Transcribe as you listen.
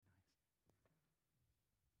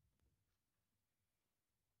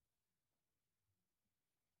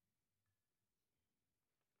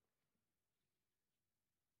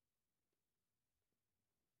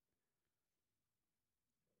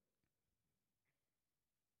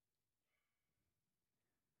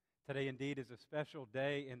Today indeed is a special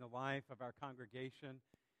day in the life of our congregation.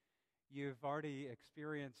 You've already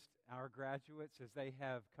experienced our graduates as they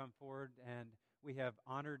have come forward, and we have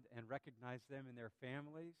honored and recognized them and their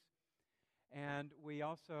families. And we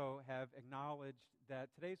also have acknowledged that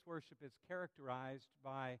today's worship is characterized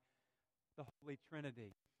by the Holy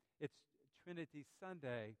Trinity. It's Trinity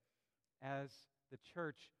Sunday as the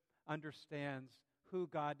church understands who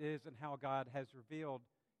God is and how God has revealed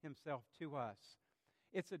himself to us.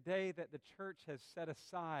 It's a day that the church has set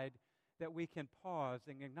aside that we can pause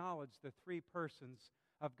and acknowledge the three persons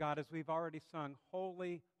of God, as we've already sung,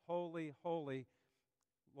 Holy, Holy, Holy,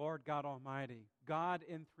 Lord God Almighty. God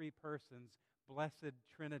in three persons, blessed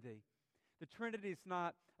Trinity. The Trinity is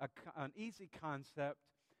not an easy concept,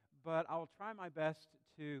 but I'll try my best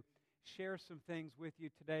to share some things with you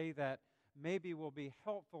today that maybe will be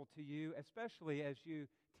helpful to you, especially as you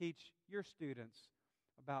teach your students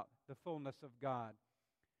about the fullness of God.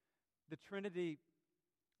 The Trinity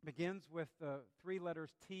begins with the three letters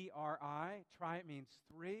T-R-I. Tri means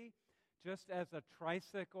three. Just as a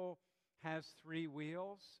tricycle has three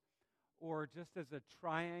wheels, or just as a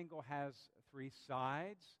triangle has three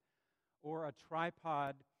sides, or a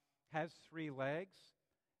tripod has three legs,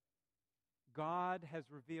 God has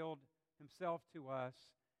revealed himself to us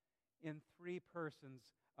in three persons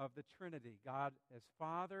of the Trinity. God as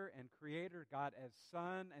Father and Creator, God as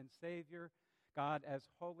Son and Savior, God as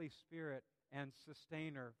Holy Spirit and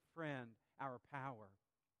Sustainer, Friend, our power.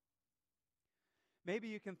 Maybe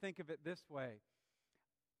you can think of it this way.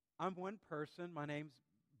 I'm one person. My name's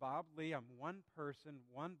Bob Lee. I'm one person,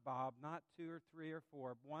 one Bob, not two or three or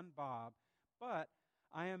four, one Bob. But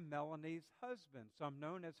I am Melanie's husband, so I'm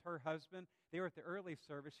known as her husband. They were at the early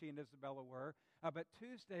service, she and Isabella were. But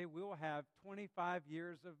Tuesday, we'll have 25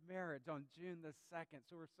 years of marriage on June the 2nd.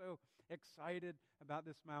 So we're so excited about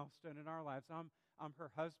this milestone in our lives. I'm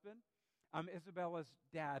her husband. I'm Isabella's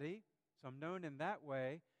daddy, so I'm known in that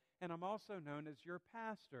way. And I'm also known as your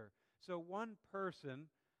pastor. So one person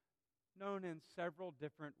known in several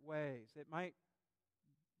different ways. It might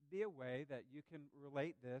be a way that you can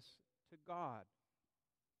relate this to God.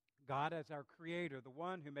 God as our creator, the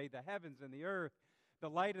one who made the heavens and the earth, the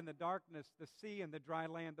light and the darkness, the sea and the dry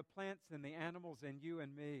land, the plants and the animals, and you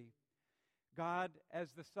and me. God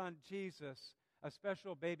as the Son, Jesus, a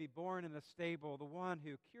special baby born in a stable, the one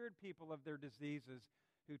who cured people of their diseases,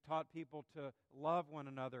 who taught people to love one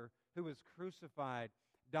another, who was crucified,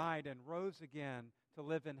 died, and rose again to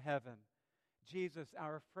live in heaven. Jesus,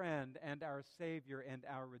 our friend and our Savior and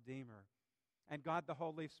our Redeemer. And God the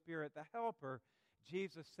Holy Spirit, the Helper,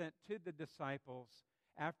 Jesus sent to the disciples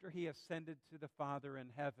after he ascended to the Father in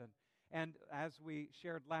heaven. And as we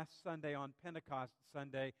shared last Sunday on Pentecost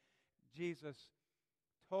Sunday, Jesus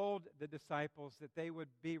told the disciples that they would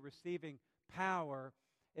be receiving power.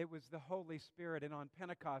 It was the Holy Spirit, and on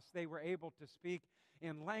Pentecost they were able to speak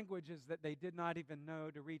in languages that they did not even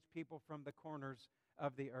know to reach people from the corners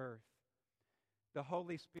of the earth. The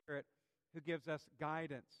Holy Spirit who gives us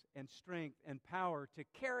guidance and strength and power to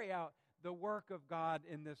carry out the work of God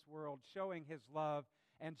in this world, showing his love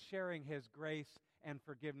and sharing his grace and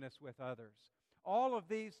forgiveness with others. All of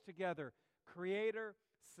these together, Creator,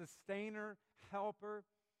 Sustainer, Helper,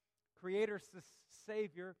 Creator,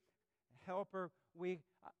 Savior, Helper, we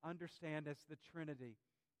understand as the Trinity.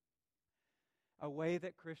 A way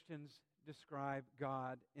that Christians describe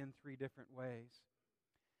God in three different ways.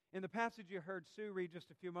 In the passage you heard Sue read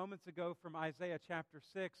just a few moments ago from Isaiah chapter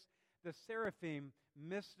 6, the seraphim,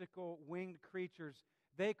 mystical winged creatures,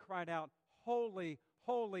 they cried out, Holy,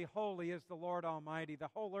 holy, holy is the Lord Almighty. The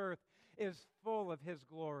whole earth is full of his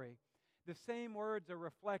glory. The same words are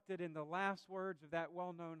reflected in the last words of that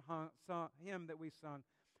well-known hymn that we sung,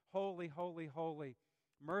 Holy, holy, holy,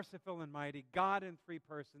 merciful and mighty, God in three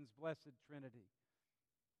persons, blessed Trinity.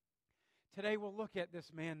 Today we'll look at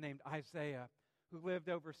this man named Isaiah, who lived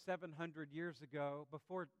over 700 years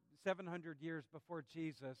before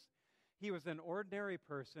Jesus. He was an ordinary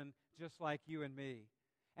person just like you and me.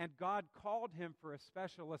 And God called him for a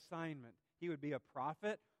special assignment. He would be a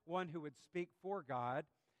prophet, one who would speak for God.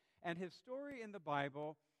 And his story in the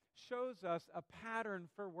Bible shows us a pattern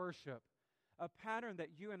for worship, a pattern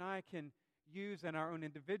that you and I can use in our own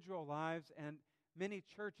individual lives and many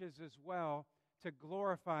churches as well to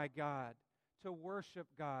glorify God, to worship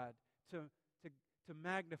God, to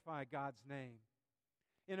magnify God's name.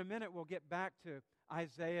 In a minute, we'll get back to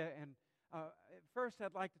Isaiah, and first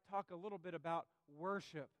I'd like to talk a little bit about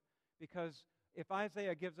worship, because if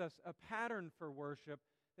Isaiah gives us a pattern for worship,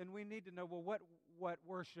 then we need to know, well, what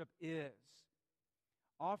worship is.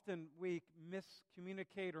 Often we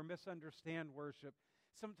miscommunicate or misunderstand worship.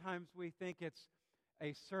 Sometimes we think it's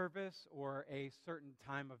a service or a certain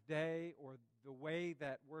time of day or the way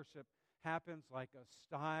that worship happens, like a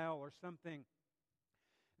style or something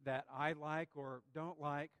that I like or don't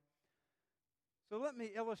like. So let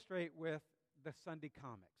me illustrate with the Sunday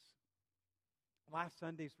comics. Last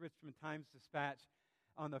Sunday's Richmond Times-Dispatch,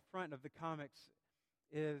 on the front of the comics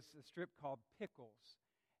is a strip called Pickles.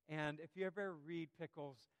 And if you ever read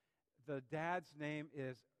Pickles, the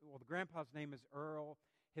grandpa's name is Earl.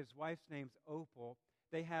 His wife's name's Opal.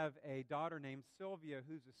 They have a daughter named Sylvia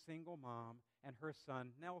who's a single mom, and her son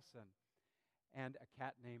Nelson, and a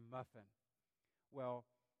cat named Muffin. Well,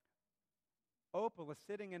 Opal is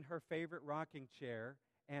sitting in her favorite rocking chair,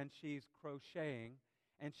 and she's crocheting,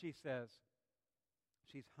 and she's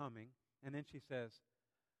humming, and then she says,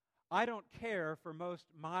 "I don't care for most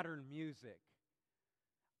modern music.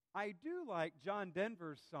 I do like John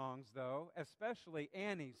Denver's songs, though, especially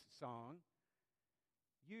Annie's song,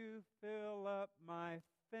 'You Fill Up My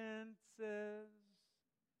Fences.'"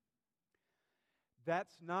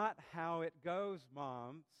 "That's not how it goes,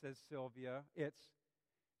 Mom," says Sylvia. "It's,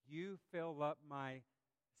 'You fill up my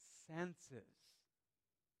senses.'"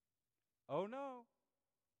 "Oh, no."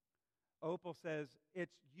 Opal says,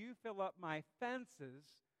 "It's, 'You fill up my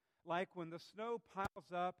fences,' like when the snow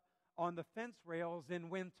piles up on the fence rails in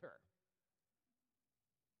winter."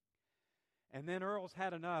 And then Earl's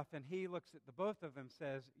had enough, and he looks at the both of them and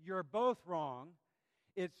says, "You're both wrong.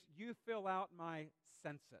 It's, 'You fill out my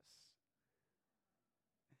census.'"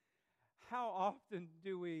 How often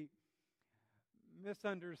do we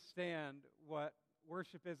misunderstand what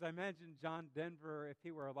worship is? I imagine John Denver, if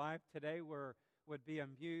he were alive today, would be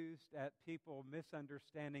amused at people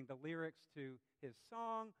misunderstanding the lyrics to his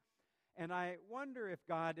song. And I wonder if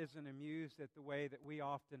God isn't amused at the way that we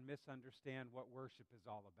often misunderstand what worship is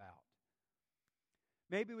all about.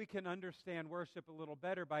 Maybe we can understand worship a little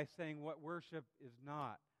better by saying what worship is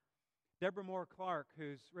not. Deborah Moore Clark,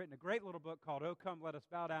 who's written a great little book called "Oh Come, Let Us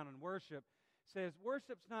Bow Down and Worship," says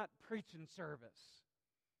worship's not preaching service.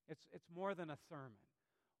 It's more than a sermon.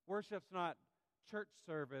 Worship's not church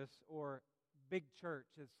service or big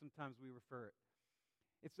church, as sometimes we refer it.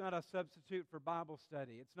 It's not a substitute for Bible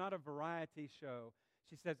study. It's not a variety show.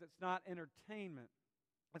 She says it's not entertainment.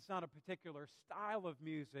 It's not a particular style of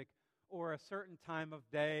music or a certain time of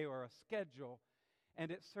day or a schedule.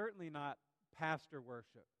 And it's certainly not pastor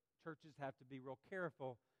worship. Churches have to be real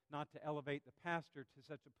careful not to elevate the pastor to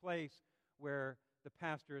such a place where the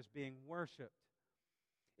pastor is being worshiped.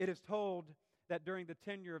 It is told that during the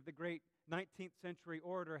tenure of the great 19th century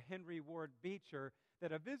orator Henry Ward Beecher,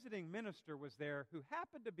 that a visiting minister was there who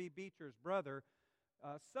happened to be Beecher's brother,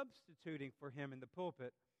 substituting for him in the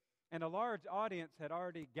pulpit. And a large audience had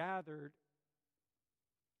already gathered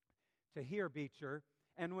to hear Beecher.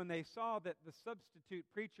 And when they saw that the substitute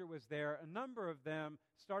preacher was there, a number of them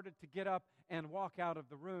started to get up and walk out of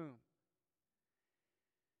the room.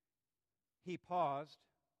 He paused,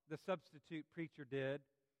 the substitute preacher did,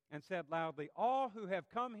 and said loudly, "All who have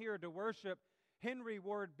come here to worship Henry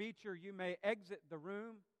Ward Beecher, you may exit the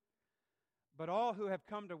room, but all who have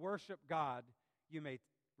come to worship God, you may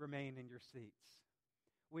remain in your seats."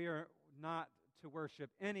 We are not to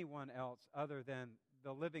worship anyone else other than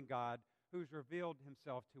the living God who's revealed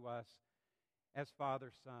himself to us as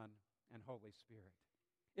Father, Son, and Holy Spirit.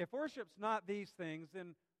 If worship's not these things,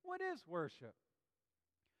 then what is worship?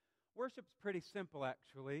 Worship's pretty simple,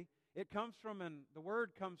 actually. The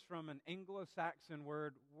word comes from an Anglo-Saxon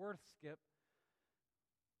word, worthskip,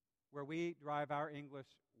 where we derive our English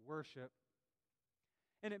worship.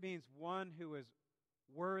 And it means one who is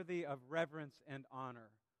worthy of reverence and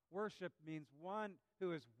honor. Worship means one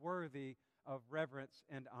who is worthy of reverence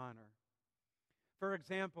and honor. For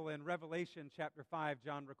example, in Revelation chapter 5,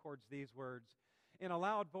 John records these words. In a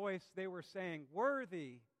loud voice, they were saying,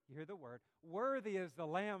 "Worthy," you hear the word, "worthy is the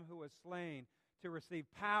Lamb who was slain to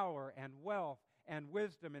receive power and wealth and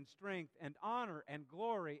wisdom and strength and honor and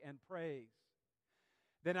glory and praise."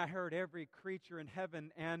 Then I heard every creature in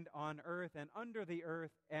heaven and on earth and under the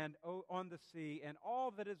earth and on the sea and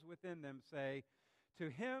all that is within them say, "To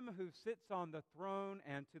him who sits on the throne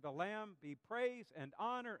and to the Lamb be praise and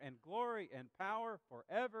honor and glory and power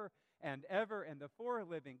forever and ever." And the four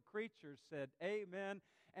living creatures said, "Amen."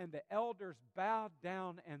 And the elders bowed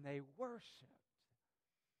down and they worshiped.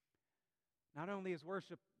 Not only is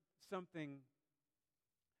worship something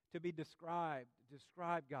to be describe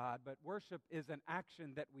God, but worship is an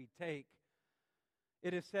action that we take.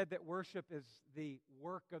 It is said that worship is the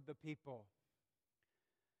work of the people.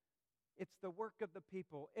 It's the work of the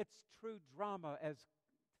people. It's true drama, as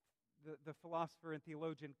the philosopher and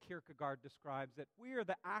theologian Kierkegaard describes it. We are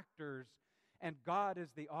the actors, and God is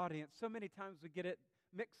the audience. So many times we get it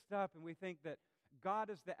mixed up and we think that God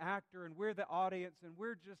is the actor and we're the audience and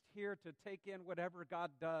we're just here to take in whatever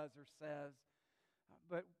God does or says.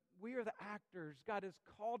 But we are the actors. God has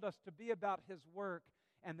called us to be about His work,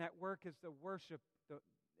 and that work is the worship.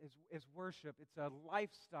 Is worship. It's a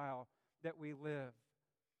lifestyle that we live.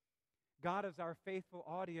 God is our faithful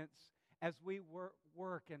audience as we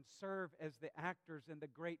work and serve as the actors in the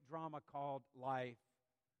great drama called life.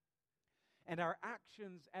 And our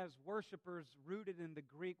actions as worshipers, rooted in the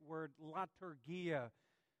Greek word liturgia.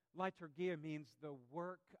 Liturgia means the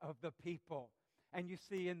work of the people. And you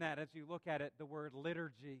see in that, as you look at it, the word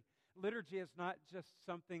liturgy. Liturgy is not just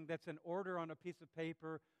something that's an order on a piece of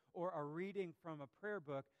paper or a reading from a prayer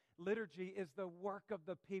book. Liturgy is the work of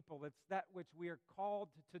the people. It's that which we are called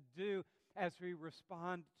to do as we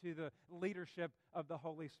respond to the leadership of the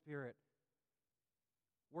Holy Spirit.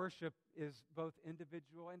 Worship is both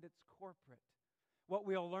individual and it's corporate. What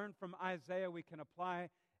we'll learn from Isaiah we can apply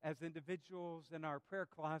as individuals in our prayer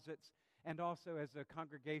closets and also as a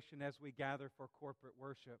congregation as we gather for corporate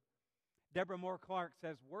worship. Deborah Moore Clark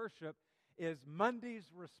says worship is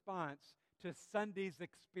Monday's response to Sunday's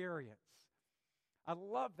experience. I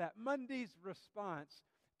love that. Monday's response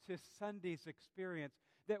to Sunday's experience,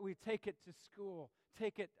 that we take it to school,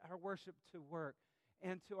 take it, our worship, to work,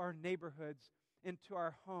 and to our neighborhoods, into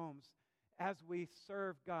our homes. As we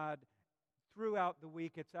serve God throughout the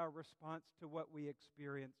week, it's our response to what we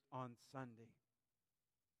experienced on Sunday.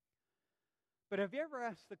 But have you ever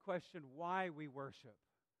asked the question why we worship?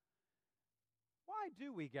 Why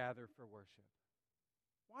do we gather for worship?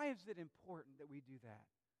 Why is it important that we do that?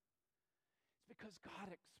 It's because God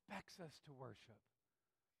expects us to worship.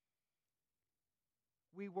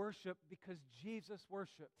 We worship because Jesus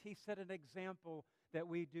worshiped. He set an example that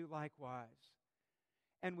we do likewise.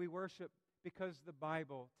 And we worship because the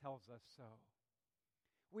Bible tells us so.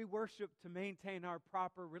 We worship to maintain our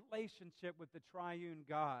proper relationship with the triune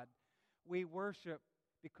God. We worship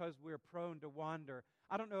because we're prone to wander.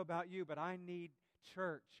 I don't know about you, but I need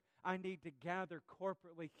church. I need to gather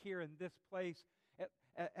corporately here in this place.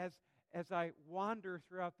 As I wander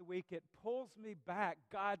throughout the week, it pulls me back.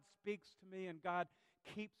 God speaks to me, and God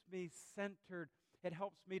keeps me centered. It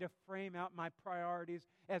helps me to frame out my priorities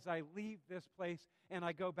as I leave this place and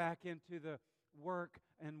I go back into the work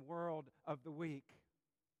and world of the week.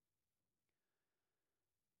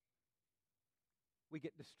 We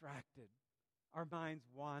get distracted. Our minds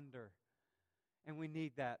wander. And we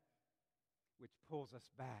need that which pulls us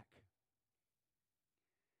back.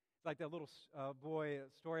 It's like that little boy, a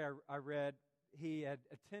story I read. He had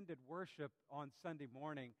attended worship on Sunday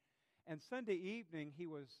morning. And Sunday evening, he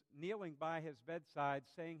was kneeling by his bedside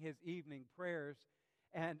saying his evening prayers.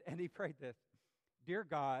 And he prayed this: "Dear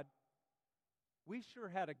God, we sure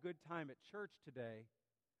had a good time at church today.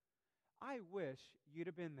 I wish you'd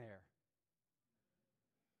have been there."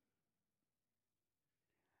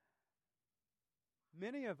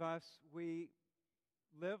 Many of us, we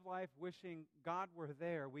live life wishing God were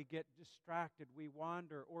there. We get distracted, we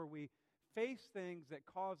wander, or we face things that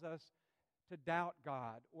cause us to doubt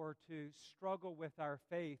God or to struggle with our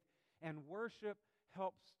faith. And worship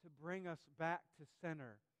helps to bring us back to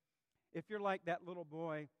center. If you're like that little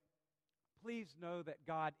boy, please know that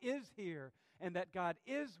God is here and that God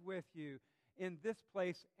is with you in this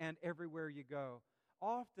place and everywhere you go.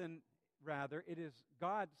 Often, rather, it is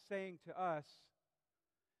God saying to us,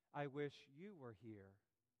 "I wish you were here."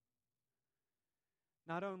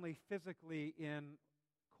 Not only physically in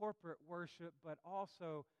corporate worship, but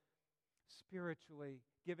also spiritually,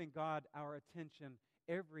 giving God our attention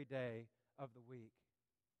every day of the week.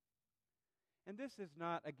 And this is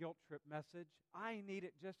not a guilt trip message. I need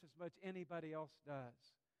it just as much anybody else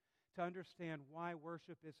does to understand why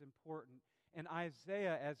worship is important. And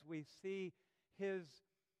Isaiah, as we see his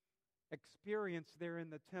experience there in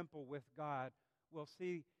the temple with God, we'll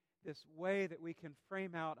see this way that we can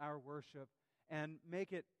frame out our worship and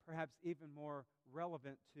make it perhaps even more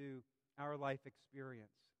relevant to our life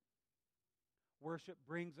experience. Worship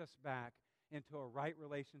brings us back into a right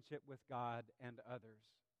relationship with God and others.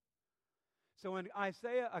 So when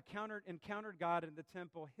Isaiah encountered God in the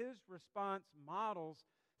temple, his response models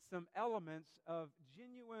some elements of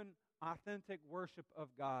genuine, authentic worship of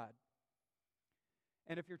God.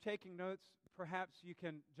 And if you're taking notes, perhaps you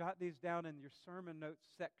can jot these down in your sermon notes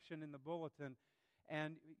section in the bulletin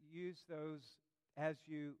and use those as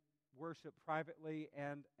you worship privately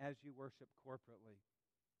and as you worship corporately.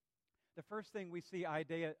 The first thing we see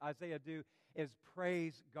Isaiah do is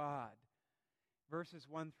praise God. Verses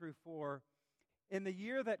 1 through 4, In the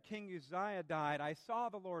year that King Uzziah died, I saw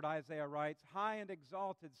the Lord, Isaiah writes, high and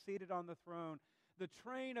exalted, seated on the throne. The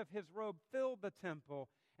train of his robe filled the temple.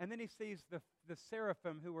 And then he sees the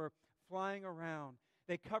seraphim who were flying around.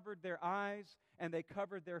 They covered their eyes and they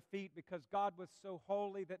covered their feet because God was so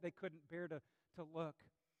holy that they couldn't bear to look.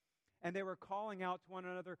 And they were calling out to one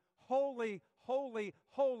another, holy, holy,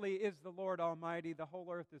 holy is the Lord Almighty. The whole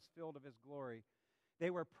earth is filled of his glory. They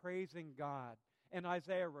were praising God. And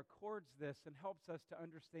Isaiah records this and helps us to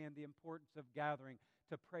understand the importance of gathering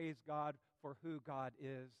to praise God for who God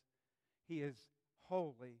is. He is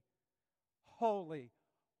holy, holy,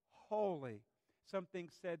 holy. Something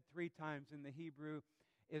said 3 times in the Hebrew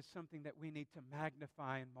is something that we need to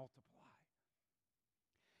magnify and multiply.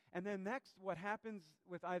 And then next, what happens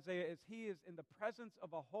with Isaiah is he is in the presence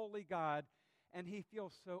of a holy God, and he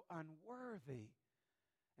feels so unworthy.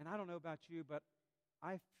 And I don't know about you, but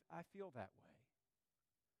I feel that way.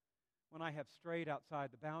 When I have strayed outside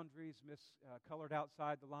the boundaries, miscolored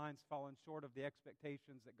outside the lines, fallen short of the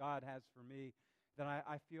expectations that God has for me, then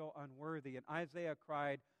I feel unworthy. And Isaiah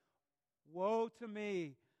cried, woe to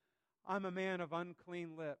me, I'm a man of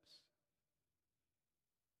unclean lips.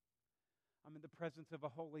 I'm in the presence of a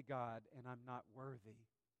holy God, and I'm not worthy.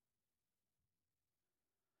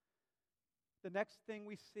 The next thing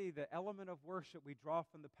we see, the element of worship we draw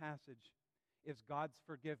from the passage, is God's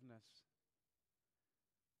forgiveness.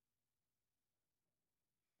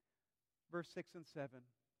 Verse 6 and 7.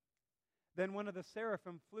 Then one of the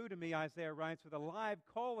seraphim flew to me, Isaiah writes, with a live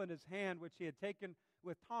coal in his hand, which he had taken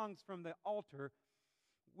with tongs from the altar.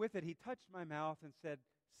 With it he touched my mouth and said,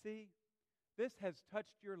 see, this has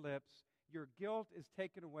touched your lips. Your guilt is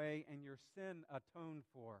taken away and your sin atoned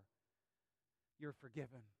for. You're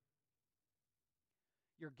forgiven.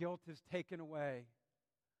 Your guilt is taken away.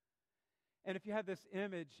 And if you have this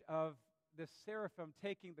image of the seraphim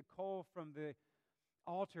taking the coal from the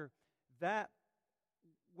altar, that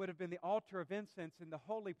would have been the altar of incense in the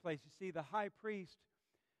holy place. You see, the high priest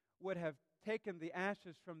would have taken the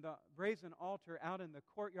ashes from the brazen altar out in the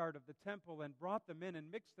courtyard of the temple and brought them in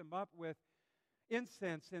and mixed them up with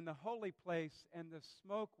incense in the holy place, and the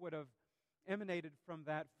smoke would have emanated from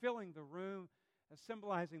that, filling the room,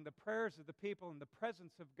 symbolizing the prayers of the people and the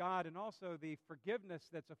presence of God, and also the forgiveness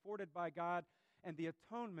that's afforded by God and the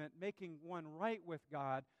atonement, making one right with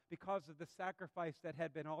God because of the sacrifice that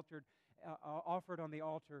had been offered on the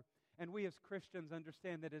altar. And we as Christians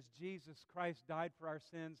understand that as Jesus Christ died for our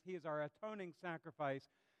sins, he is our atoning sacrifice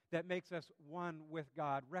that makes us one with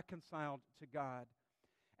God, reconciled to God.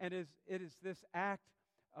 And it is this act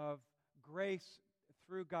of grace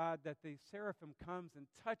through God that the seraphim comes and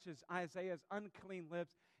touches Isaiah's unclean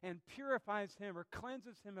lips and purifies him or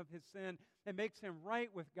cleanses him of his sin and makes him right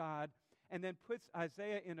with God, and then puts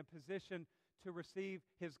Isaiah in a position to receive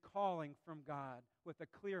his calling from God with a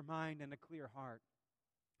clear mind and a clear heart.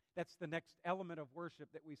 That's the next element of worship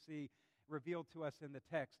that we see revealed to us in the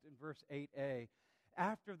text in verse 8a.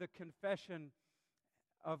 After the confession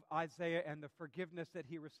of Isaiah and the forgiveness that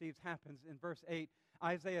he receives happens in verse 8,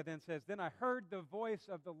 Isaiah then says, then I heard the voice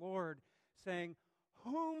of the Lord saying,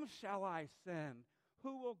 whom shall I send?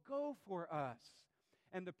 Who will go for us?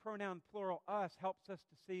 And the pronoun plural us helps us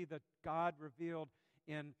to see the God revealed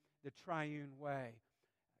in the triune way.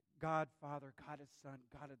 God Father, God His Son,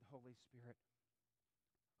 God the Holy Spirit.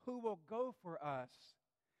 Who will go for us?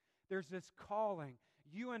 There's this calling.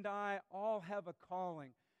 You and I all have a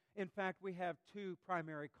calling. In fact, we have 2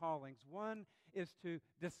 primary callings. One is to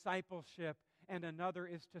discipleship, and another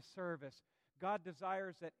is to service. God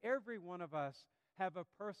desires that every one of us have a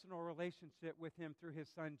personal relationship with Him through His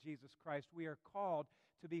Son, Jesus Christ. We are called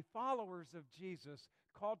to be followers of Jesus,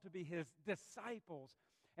 called to be His disciples.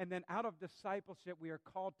 And then out of discipleship, we are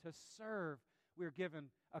called to serve. We are given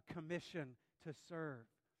a commission to serve.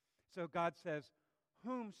 So God says,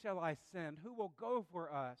 whom shall I send? Who will go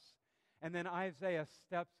for us? And then Isaiah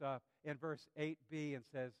steps up in verse 8b and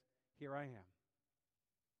says, here I am.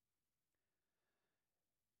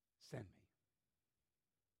 Send me.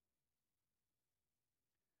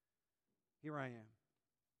 Here I am.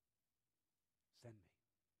 Send me.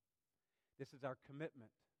 This is our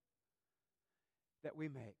commitment that we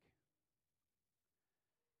make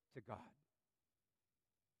to God.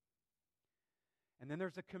 And then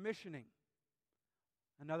there's a commissioning,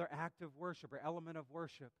 another act of worship or element of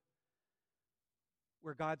worship,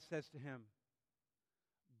 where God says to him,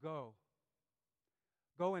 go.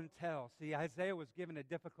 Go and tell. See, Isaiah was given a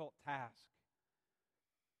difficult task.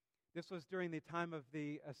 This was during the time of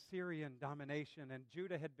the Assyrian domination, and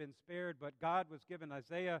Judah had been spared, but God was given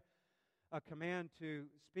Isaiah a command to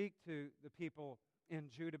speak to the people in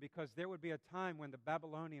Judah, because there would be a time when the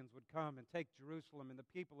Babylonians would come and take Jerusalem, and the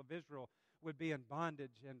people of Israel would be in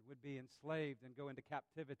bondage and would be enslaved and go into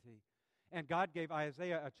captivity. And God gave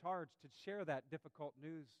Isaiah a charge to share that difficult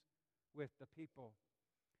news with the people.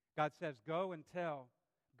 God says, go and tell.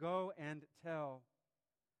 Go and tell.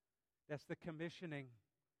 That's the commissioning.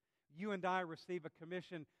 You and I receive a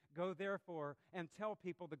commission. Go therefore and tell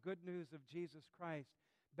people the good news of Jesus Christ.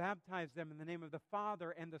 Baptize them in the name of the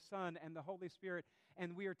Father and the Son and the Holy Spirit.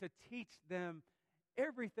 And we are to teach them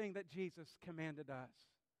everything that Jesus commanded us.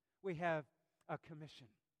 We have a commission.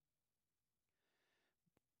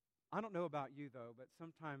 I don't know about you, though, but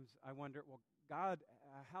sometimes I wonder, well, God,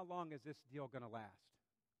 how long is this deal going to last?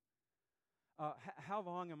 How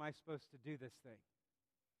long am I supposed to do this thing?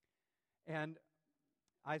 And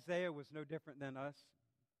Isaiah was no different than us.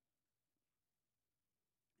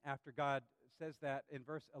 After God says that, in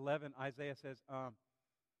verse 11, Isaiah says, and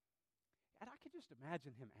I could just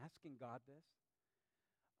imagine him asking God this.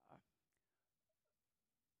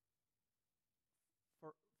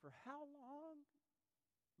 For how long,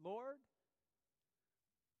 Lord?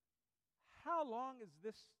 How long is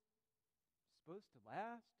this supposed to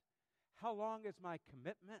last? How long is my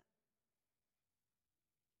commitment?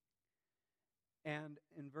 And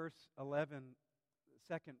in verse 11, the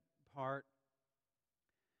second part,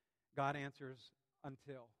 God answers,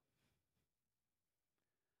 until.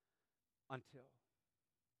 Until.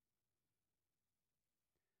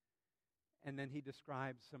 And then he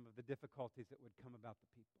describes some of the difficulties that would come about the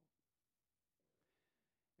people.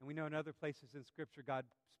 And we know in other places in Scripture, God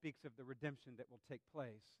speaks of the redemption that will take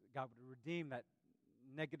place. God would redeem that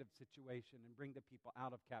negative situation and bring the people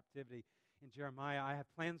out of captivity. In Jeremiah, I have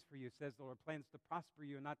plans for you, says the Lord, plans to prosper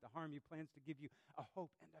you and not to harm you, plans to give you a hope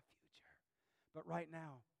and a future. But right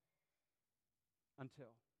now, until.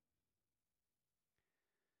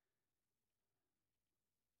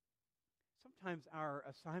 Sometimes our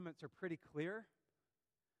assignments are pretty clear.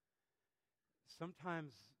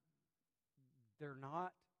 Sometimes they're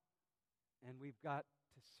not. And we've got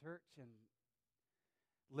to search and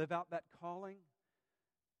live out that calling.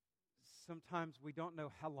 Sometimes we don't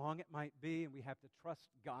know how long it might be, and we have to trust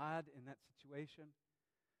God in that situation.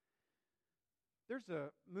 There's a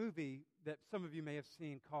movie that some of you may have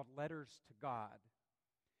seen called Letters to God.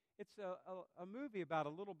 It's a movie about a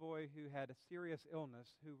little boy who had a serious illness,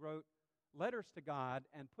 who wrote letters to God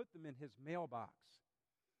and put them in his mailbox.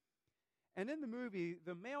 And in the movie,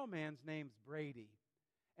 the mailman's name's Brady.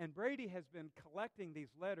 And Brady has been collecting these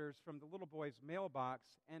letters from the little boy's mailbox,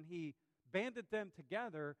 and he banded them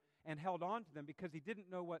together and held on to them because he didn't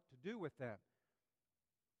know what to do with them.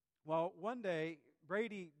 Well, one day,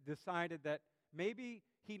 Brady decided that maybe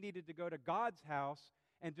he needed to go to God's house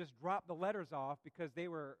and just drop the letters off because they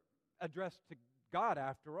were addressed to God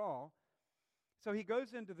after all. So he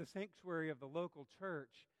goes into the sanctuary of the local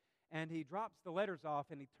church, and he drops the letters off,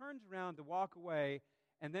 and he turns around to walk away,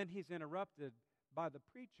 and then he's interrupted by the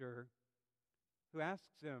preacher who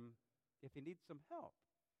asks him if he needs some help.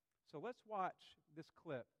 So let's watch this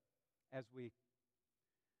clip as we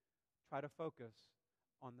try to focus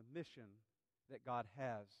on the mission that God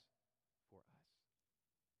has for us.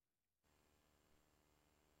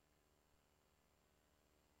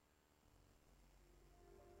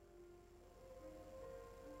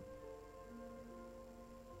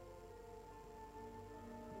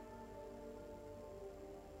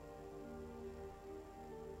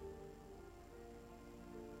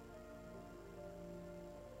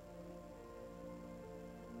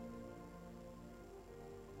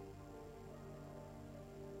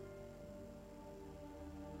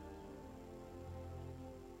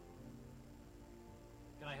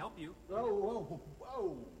 Can I help you? Whoa.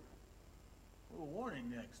 A little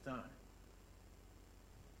warning next time.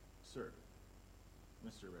 Sir,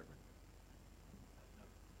 Mr. Reverend.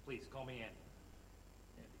 Please, call me Andy.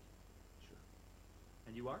 Andy. Sure.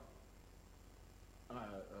 And you are?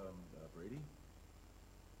 Brady.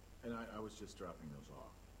 And I was just dropping those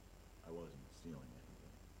off. I wasn't stealing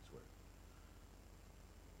anything, I swear.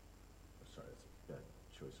 Oh, sorry, that's a bad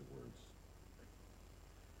choice of words.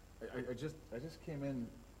 I just came in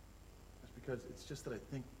just because it's just that I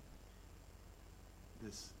think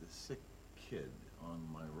this sick kid on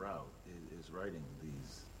my route is writing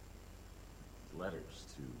these letters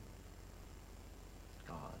to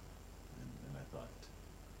God, and I thought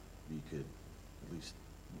we could at least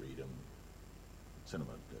read them, send them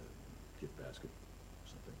a gift basket or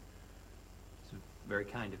something. It's very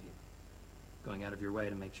kind of you, going out of your way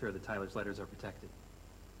to make sure that Tyler's letters are protected.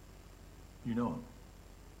 You know him?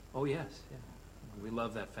 Oh, yes, yeah. We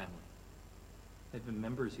love that family. They've been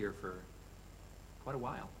members here for quite a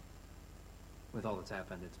while. with all that's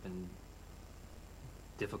happened, it's been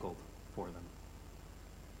difficult for them.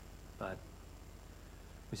 But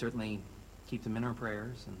we certainly keep them in our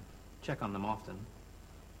prayers and check on them often.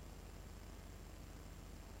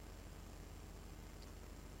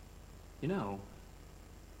 You know,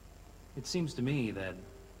 it seems to me that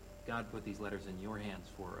God put these letters in your hands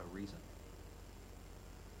for a reason.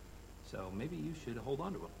 So maybe you should hold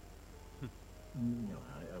on to them. You know,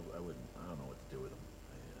 I wouldn't, I don't know what to do with them.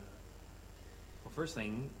 Well, first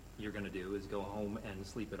thing you're going to do is go home and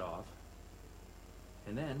sleep it off.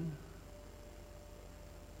 And then,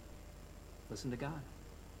 listen to God.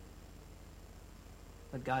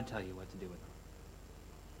 Let God tell you what to do with them.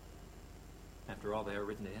 After all, they are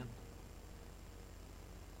written to Him.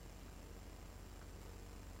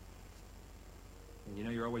 And you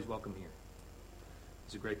know you're always welcome here.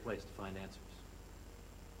 It's a great place to find answers.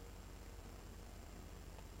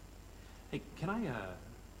 Hey, can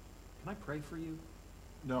I pray for you?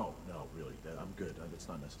 No, really, I'm good. It's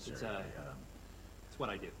not necessary. It's what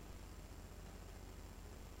I do.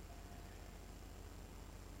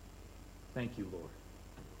 Thank you, Lord,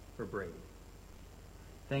 for Brady.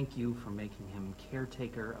 Thank you for making him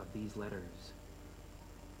caretaker of these letters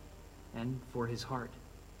and for his heart.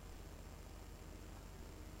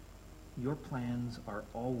 Your plans are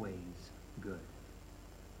always good.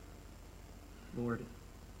 Lord,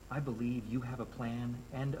 I believe you have a plan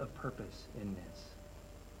and a purpose in this.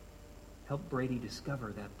 Help Brady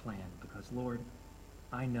discover that plan because, Lord,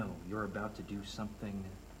 I know you're about to do something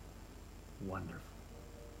wonderful.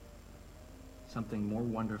 Something more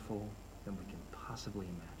wonderful than we can possibly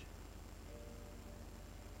imagine.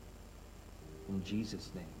 In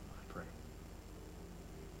Jesus' name, I pray.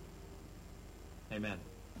 Amen.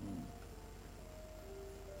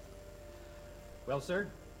 Well, sir,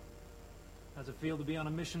 how's it feel to be on a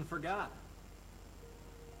mission for God?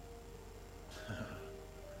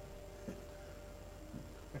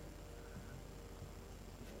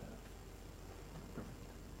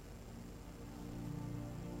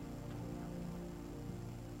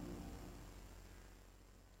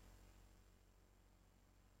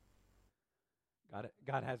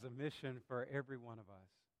 God has a mission for every one of us.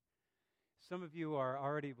 Some of you are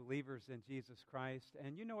already believers in Jesus Christ,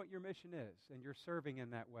 and you know what your mission is, and you're serving in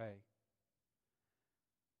that way.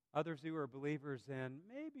 Others who are believers, and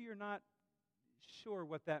maybe you're not sure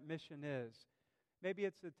what that mission is. Maybe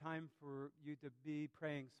it's a time for you to be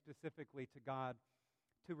praying specifically to God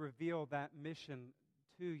to reveal that mission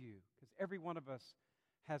to you, because every one of us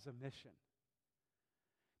has a mission.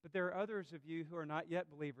 But there are others of you who are not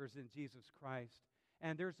yet believers in Jesus Christ,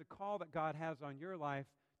 and there's a call that God has on your life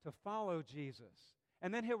to follow Jesus.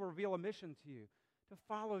 And then He'll reveal a mission to you, to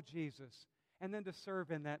follow Jesus, and then to serve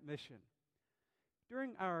in that mission.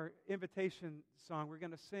 During our invitation song, we're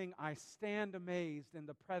going to sing, I Stand Amazed in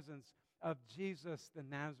the Presence of Jesus the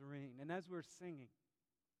Nazarene. And as we're singing,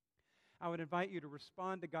 I would invite you to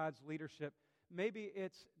respond to God's leadership. Maybe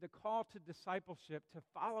it's the call to discipleship, to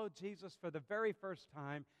follow Jesus for the very first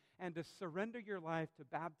time and to surrender your life to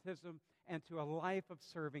baptism and to a life of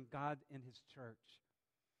serving God in His church.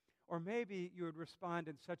 Or maybe you would respond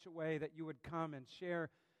in such a way that you would come and share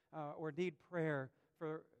or need prayer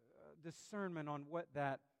for discernment on what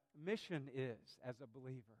that mission is as a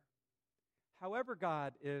believer. However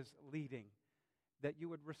God is leading, that you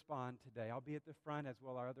would respond today. I'll be at the front as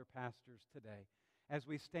will our other pastors today as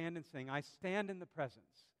we stand and sing, I stand in the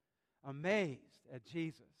presence, amazed at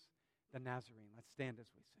Jesus, the Nazarene. Let's stand as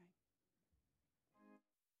we sing.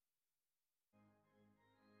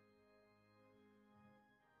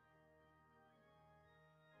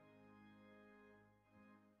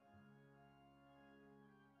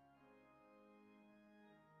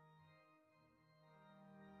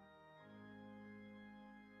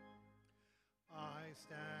 I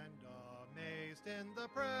stand amazed in the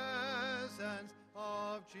presence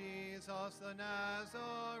of Jesus the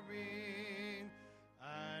Nazarene,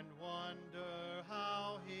 and wonder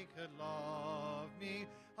how He could love me,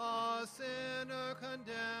 a sinner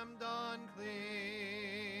condemned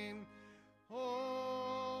unclean.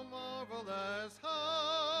 Oh, marvelous,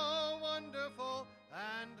 how wonderful,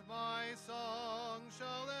 and my song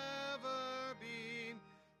shall ever be.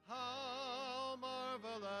 How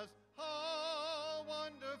marvelous, how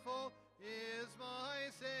wonderful is my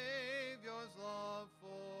Savior's love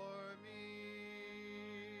for me.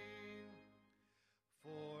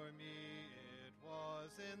 For me it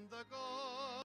was in the